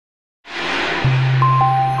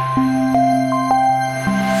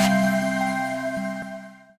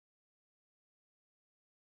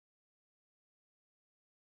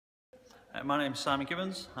My name is Simon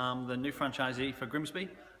Gibbons. I'm the new franchisee for Grimsby,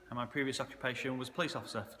 and my previous occupation was police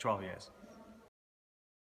officer for 12 years.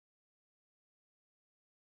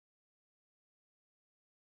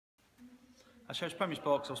 I chose Premier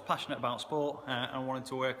Sport because I was passionate about sport and wanted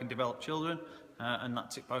to work and develop children, and that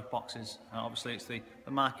ticked both boxes. Obviously it's the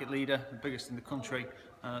market leader, the biggest in the country,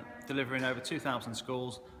 delivering over 2,000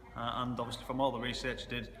 schools, and obviously from all the research I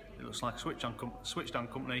did, it looks like a switched on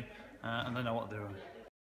company, and they know what they're doing.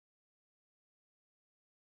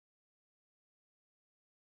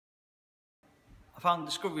 I found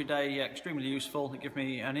Discovery Day extremely useful. It gave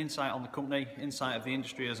me an insight on the company, insight of the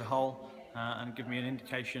industry as a whole, and gave me an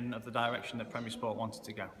indication of the direction that Premier Sport wanted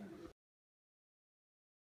to go.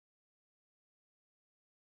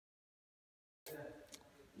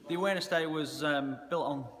 The Awareness Day was built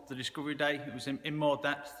on the Discovery Day. It was in more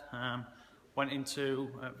depth, went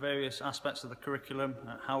into various aspects of the curriculum,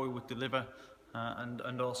 how we would deliver,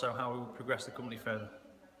 and also how we would progress the company further.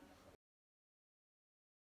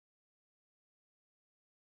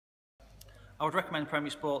 I would recommend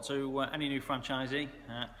Premier Sport to any new franchisee.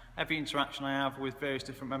 Every interaction I have with various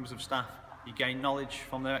different members of staff, you gain knowledge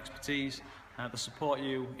from their expertise, they support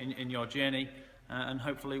you in your journey, and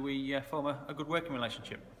hopefully we form a good working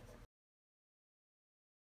relationship.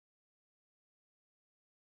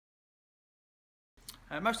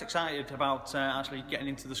 Most excited about actually getting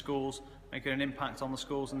into the schools, making an impact on the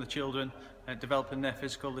schools and the children, developing their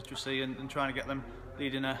physical literacy and trying to get them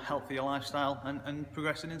leading a healthier lifestyle and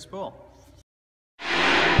progressing in sport.